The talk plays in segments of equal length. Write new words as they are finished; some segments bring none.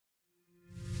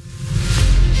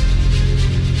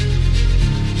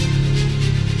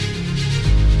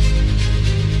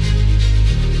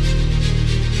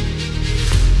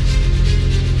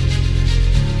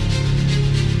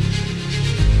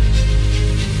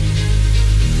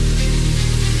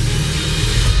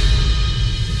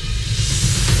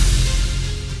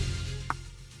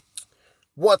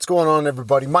What's going on,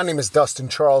 everybody? My name is Dustin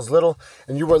Charles Little,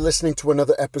 and you are listening to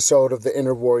another episode of the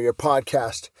Inner Warrior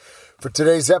podcast. For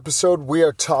today's episode, we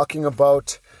are talking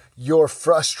about your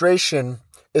frustration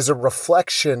is a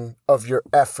reflection of your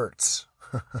efforts.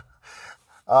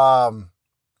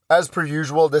 As per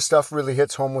usual, this stuff really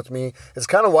hits home with me. It's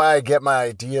kind of why I get my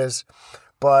ideas.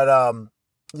 But,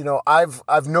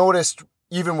 I've noticed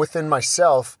even within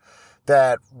myself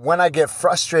that when I get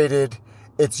frustrated,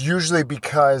 it's usually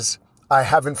because I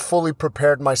haven't fully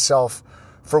prepared myself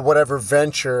for whatever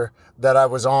venture that I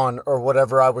was on or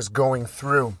whatever I was going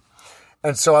through.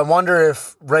 And so I wonder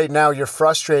if right now you're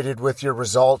frustrated with your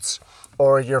results,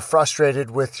 or you're frustrated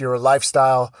with your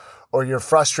lifestyle, or you're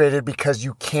frustrated because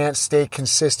you can't stay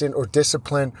consistent or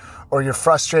disciplined, or you're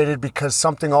frustrated because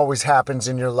something always happens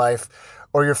in your life,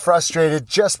 or you're frustrated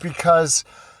just because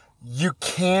you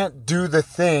can't do the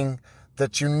thing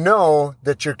that you know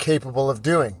that you're capable of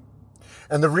doing.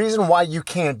 And the reason why you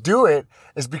can't do it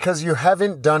is because you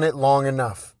haven't done it long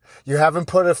enough. You haven't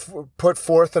put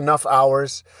forth enough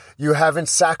hours. You haven't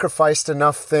sacrificed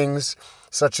enough things,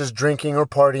 such as drinking or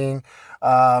partying,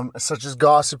 such as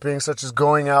gossiping, such as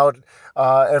going out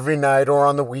every night or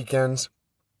on the weekends.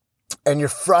 And you're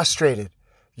frustrated.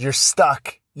 You're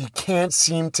stuck. You can't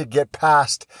seem to get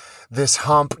past this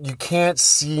hump. You can't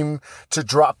seem to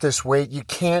drop this weight. You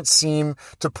can't seem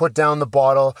to put down the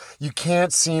bottle. You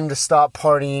can't seem to stop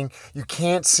partying. You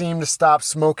can't seem to stop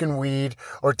smoking weed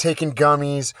or taking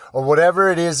gummies or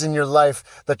whatever it is in your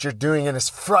life that you're doing, and it's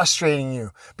frustrating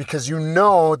you because you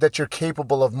know that you're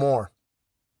capable of more.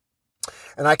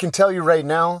 And I can tell you right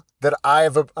now that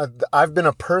I've been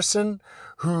a person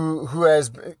who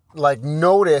has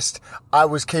noticed I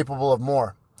was capable of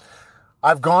more.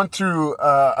 I've gone through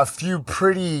a few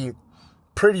pretty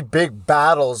big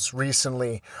battles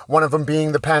recently. One of them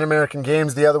being the Pan American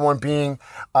Games, the other one being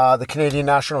the Canadian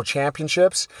National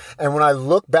Championships. And when I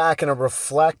look back and I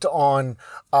reflect on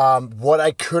what I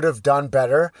could have done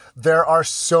better, there are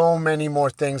so many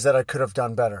more things that I could have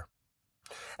done better.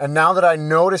 And now that I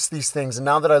notice these things, and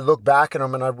now that I look back at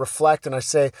them and I reflect and I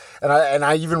say, and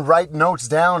I even write notes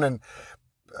down, and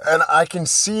I can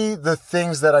see the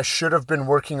things that I should have been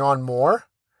working on more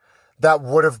that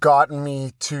would have gotten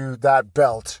me to that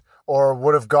belt or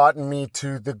would have gotten me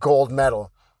to the gold medal.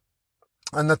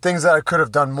 And the things that I could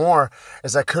have done more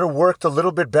is I could have worked a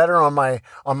little bit better on my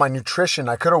nutrition.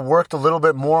 I could have worked a little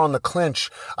bit more on the clinch.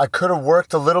 I could have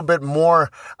worked a little bit more,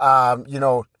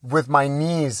 with my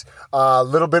knees, a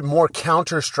little bit more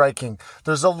counter striking.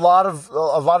 There's a lot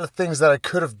of things that I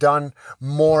could have done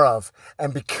more of.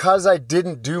 And because I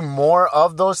didn't do more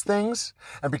of those things,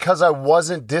 and because I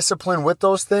wasn't disciplined with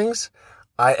those things,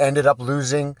 I ended up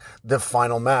losing the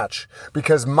final match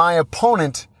because my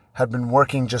opponent had been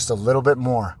working just a little bit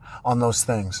more on those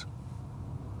things.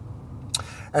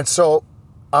 And so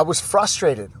I was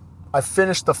frustrated. I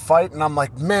finished the fight and I'm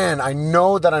like, man, I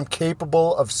know that I'm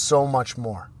capable of so much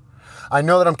more. I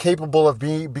know that I'm capable of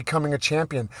becoming a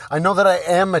champion. I know that I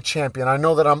am a champion. I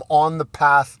know that I'm on the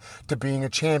path to being a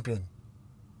champion.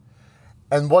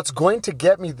 And what's going to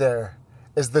get me there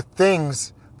is the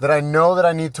things that I know that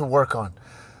I need to work on.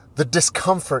 The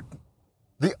discomfort,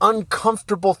 the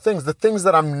uncomfortable things, the things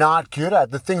that I'm not good at,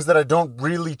 the things that I don't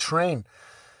really train.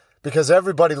 Because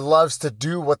everybody loves to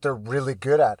do what they're really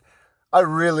good at. I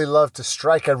really love to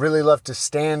strike. I really love to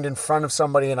stand in front of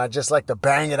somebody and I just like to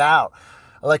bang it out.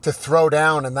 I like to throw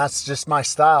down, and that's just my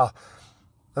style.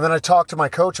 And then I talk to my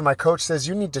coach, and my coach says,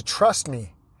 you need to trust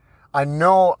me. I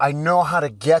know how to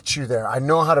get you there. I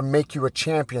know how to make you a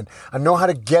champion. I know how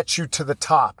to get you to the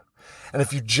top. And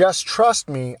if you just trust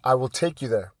me, I will take you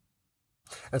there.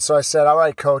 And so I said, all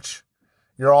right, coach,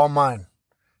 you're all mine.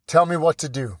 Tell me what to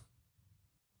do.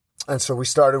 And so we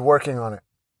started working on it.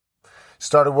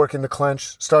 Started working the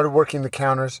clinch, started working the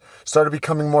counters, started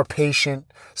becoming more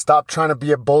patient, stopped trying to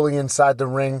be a bully inside the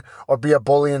ring or be a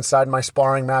bully inside my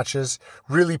sparring matches.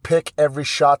 Really pick every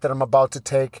shot that I'm about to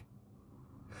take.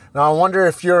 Now I wonder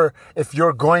if you're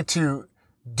going to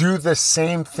do the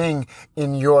same thing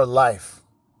in your life.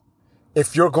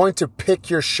 If you're going to pick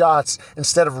your shots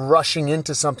instead of rushing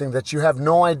into something that you have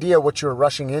no idea what you're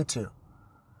rushing into.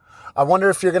 I wonder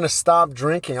if you're going to stop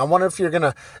drinking. I wonder if you're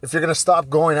going to stop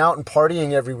going out and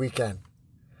partying every weekend.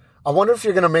 I wonder if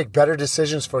you're going to make better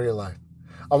decisions for your life.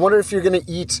 I wonder if you're going to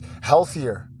eat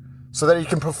healthier so that you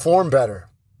can perform better.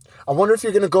 I wonder if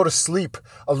you're going to go to sleep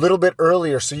a little bit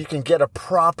earlier so you can get a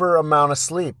proper amount of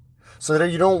sleep so that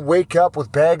you don't wake up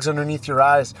with bags underneath your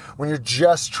eyes when you're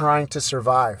just trying to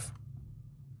survive.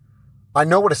 I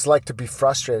know what it's like to be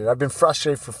frustrated. I've been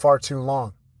frustrated for far too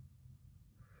long.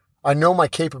 I know my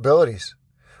capabilities.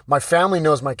 My family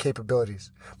knows my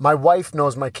capabilities. My wife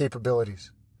knows my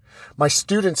capabilities. My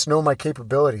students know my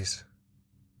capabilities.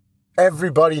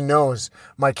 Everybody knows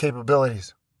my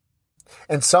capabilities.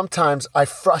 And sometimes I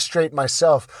frustrate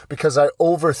myself because I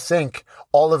overthink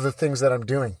all of the things that I'm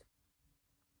doing.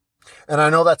 And I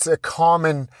know that's a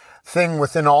common thing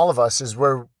within all of us, is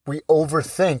where we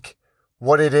overthink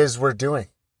what it is we're doing.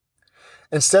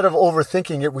 Instead of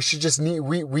overthinking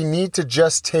it, we need to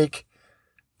just take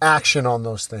action on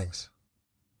those things.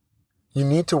 You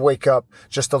need to wake up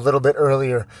just a little bit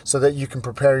earlier so that you can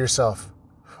prepare yourself.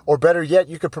 Or better yet,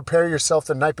 you could prepare yourself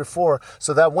the night before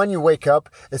so that when you wake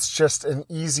up, it's just an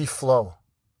easy flow.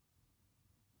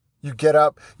 You get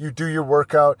up, you do your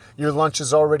workout, your lunch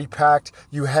is already packed,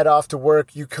 you head off to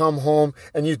work, you come home,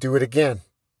 and you do it again.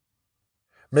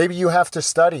 Maybe you have to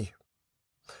study.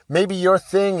 Maybe your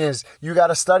thing is you got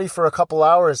to study for a couple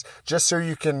hours just so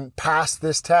you can pass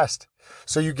this test.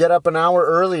 So you get up an hour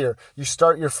earlier, you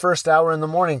start your first hour in the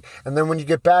morning, and then when you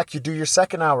get back, you do your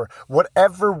second hour.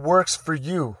 Whatever works for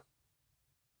you.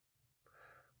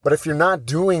 But if you're not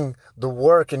doing the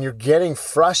work and you're getting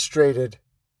frustrated,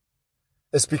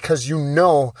 it's because you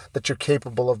know that you're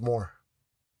capable of more.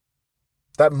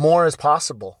 That more is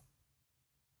possible.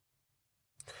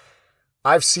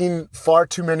 I've seen far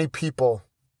too many people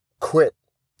quit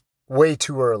way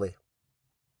too early.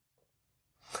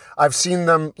 I've seen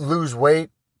them lose weight.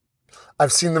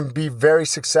 I've seen them be very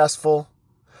successful.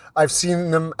 I've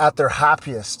seen them at their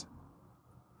happiest.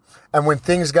 And when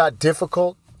things got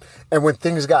difficult and when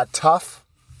things got tough,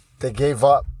 they gave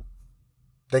up.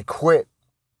 They quit.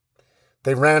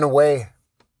 They ran away.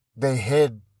 They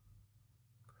hid.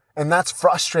 And that's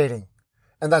frustrating.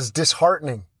 And that's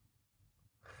disheartening.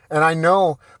 And I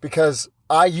know because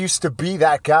I used to be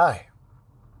that guy.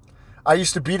 I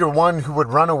used to be the one who would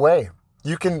run away.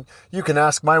 You can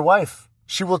ask my wife.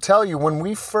 She will tell you when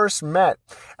we first met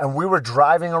and we were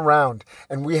driving around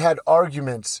and we had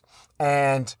arguments,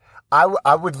 and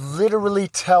I would literally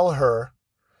tell her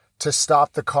to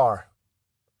stop the car.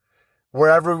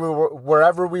 Wherever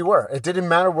we were. It didn't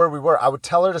matter where we were. I would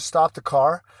tell her to stop the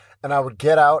car, and I would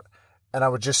get out and I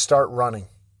would just start running,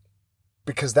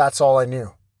 because that's all I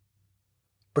knew.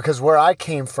 Because where I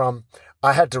came from,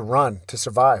 I had to run to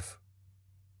survive.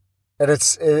 And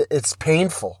it's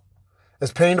painful.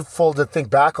 It's painful to think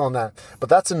back on that. But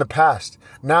that's in the past.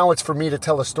 Now it's for me to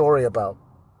tell a story about.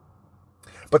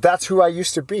 But that's who I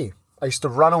used to be. I used to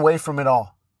run away from it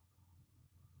all.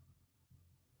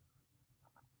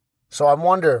 So I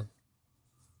want to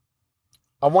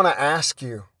ask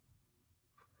you,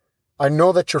 I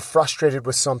know that you're frustrated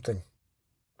with something.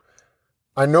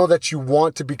 I know that you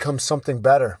want to become something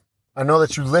better. I know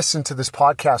that you listen to this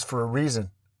podcast for a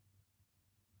reason.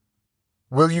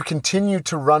 Will you continue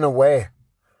to run away,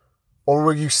 or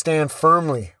will you stand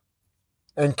firmly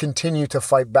and continue to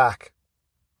fight back?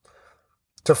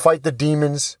 To fight the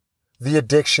demons, the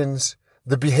addictions,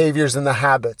 the behaviors, and the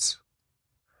habits.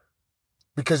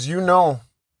 Because you know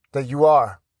that you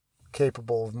are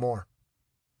capable of more.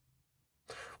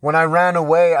 When I ran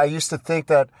away, I used to think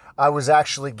that I was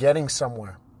actually getting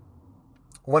somewhere.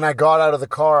 When I got out of the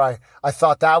car, I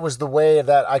thought that was the way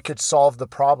that I could solve the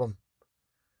problem.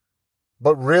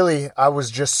 But really, I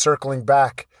was just circling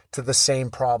back to the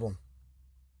same problem.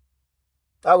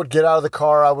 I would get out of the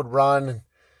car, I would run, and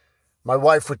my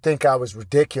wife would think I was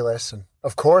ridiculous. And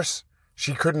of course,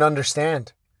 she couldn't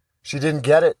understand. She didn't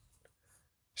get it.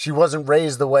 She wasn't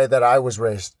raised the way that I was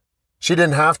raised. She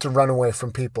didn't have to run away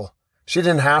from people. She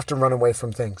didn't have to run away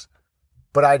from things.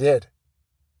 But I did.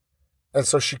 And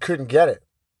so she couldn't get it.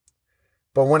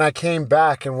 But when I came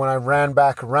back and when I ran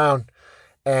back around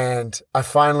and I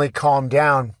finally calmed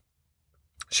down,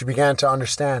 she began to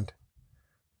understand.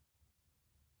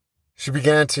 She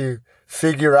began to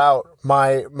figure out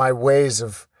my ways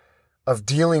of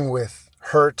dealing with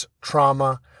hurt,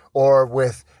 trauma, or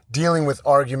with dealing with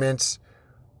arguments,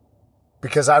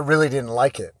 because I really didn't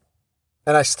like it.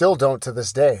 And I still don't to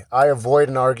this day. I avoid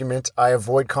an argument. I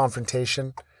avoid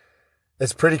confrontation.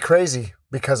 It's pretty crazy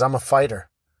because I'm a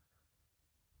fighter.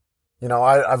 You know,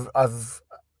 I've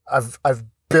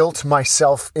built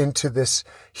myself into this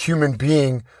human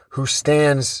being who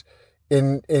stands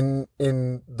in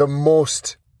the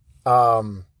most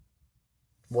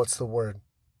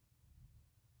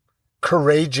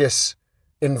courageous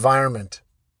environment.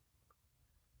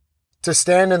 To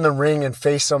stand in the ring and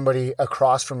face somebody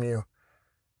across from you,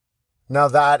 now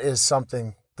that is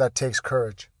something that takes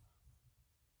courage.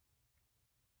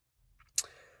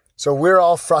 So we're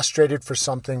all frustrated for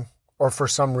something or for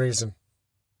some reason.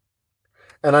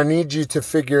 And I need you to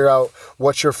figure out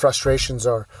what your frustrations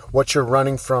are, what you're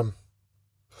running from.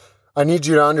 I need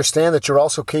you to understand that you're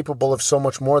also capable of so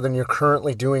much more than you're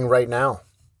currently doing right now.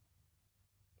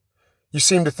 You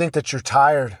seem to think that you're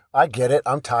tired. I get it.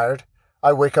 I'm tired.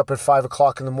 I wake up at 5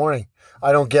 o'clock in the morning.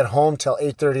 I don't get home till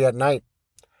 8:30 at night.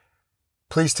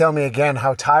 Please tell me again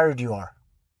how tired you are.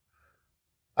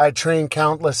 I train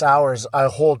countless hours. I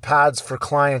hold pads for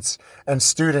clients and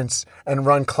students and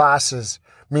run classes,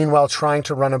 meanwhile trying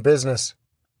to run a business.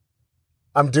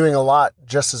 I'm doing a lot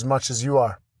just as much as you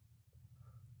are.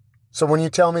 So when you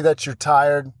tell me that you're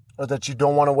tired or that you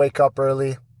don't want to wake up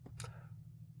early,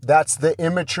 that's the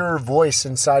immature voice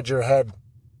inside your head.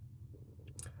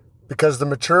 Because the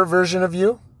mature version of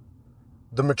you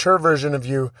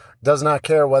does not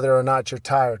care whether or not you're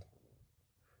tired.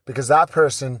 Because that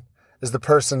person is the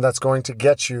person that's going to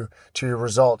get you to your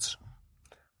results.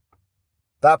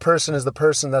 That person is the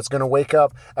person that's going to wake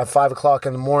up at 5 o'clock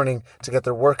in the morning to get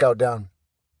their workout done.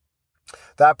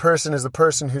 That person is the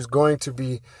person who's going to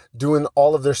be doing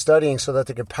all of their studying so that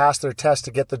they can pass their test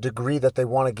to get the degree that they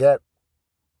want to get.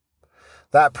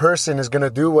 That person is going to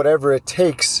do whatever it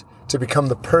takes to become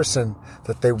the person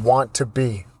that they want to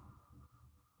be.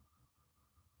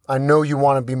 I know you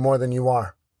want to be more than you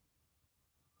are.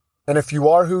 And if you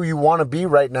are who you want to be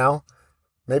right now,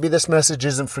 maybe this message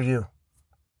isn't for you.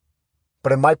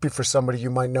 But it might be for somebody you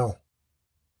might know.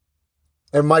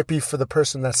 It might be for the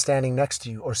person that's standing next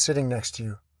to you or sitting next to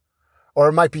you. Or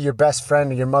it might be your best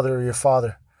friend or your mother or your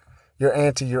father, your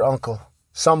auntie, your uncle,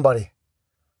 somebody.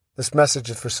 This message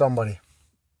is for somebody.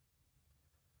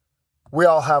 We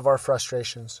all have our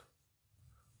frustrations.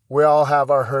 We all have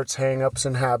our hurts, hang-ups,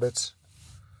 and habits.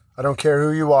 I don't care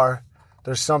who you are,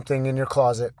 there's something in your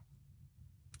closet.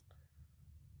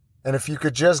 And if you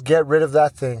could just get rid of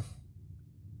that thing,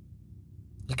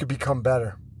 you could become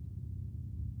better.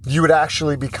 You would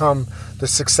actually become the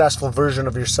successful version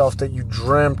of yourself that you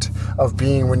dreamt of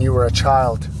being when you were a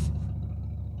child.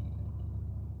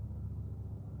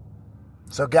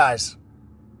 So guys,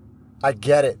 I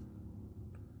get it.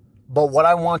 But what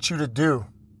I want you to do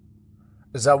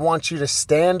is I want you to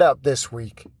stand up this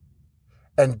week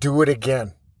and do it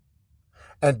again.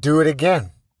 And do it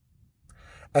again.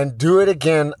 And do it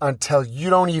again until you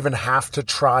don't even have to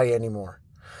try anymore.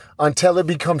 Until it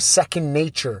becomes second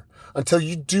nature. Until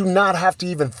you do not have to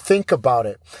even think about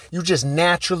it. You just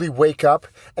naturally wake up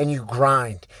and you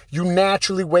grind. You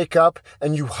naturally wake up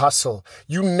and you hustle.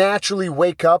 You naturally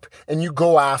wake up and you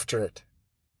go after it.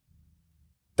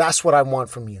 That's what I want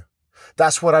from you.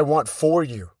 That's what I want for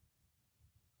you.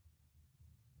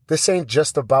 This ain't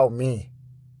just about me.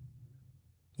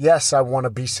 Yes, I want to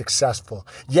be successful.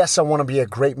 Yes, I want to be a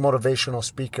great motivational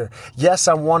speaker. Yes,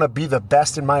 I want to be the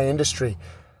best in my industry.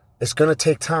 It's going to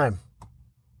take time.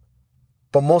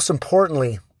 But most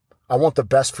importantly, I want the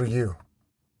best for you.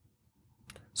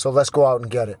 So let's go out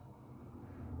and get it.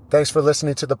 Thanks for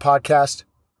listening to the podcast.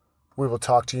 We will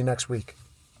talk to you next week.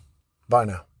 Bye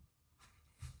now.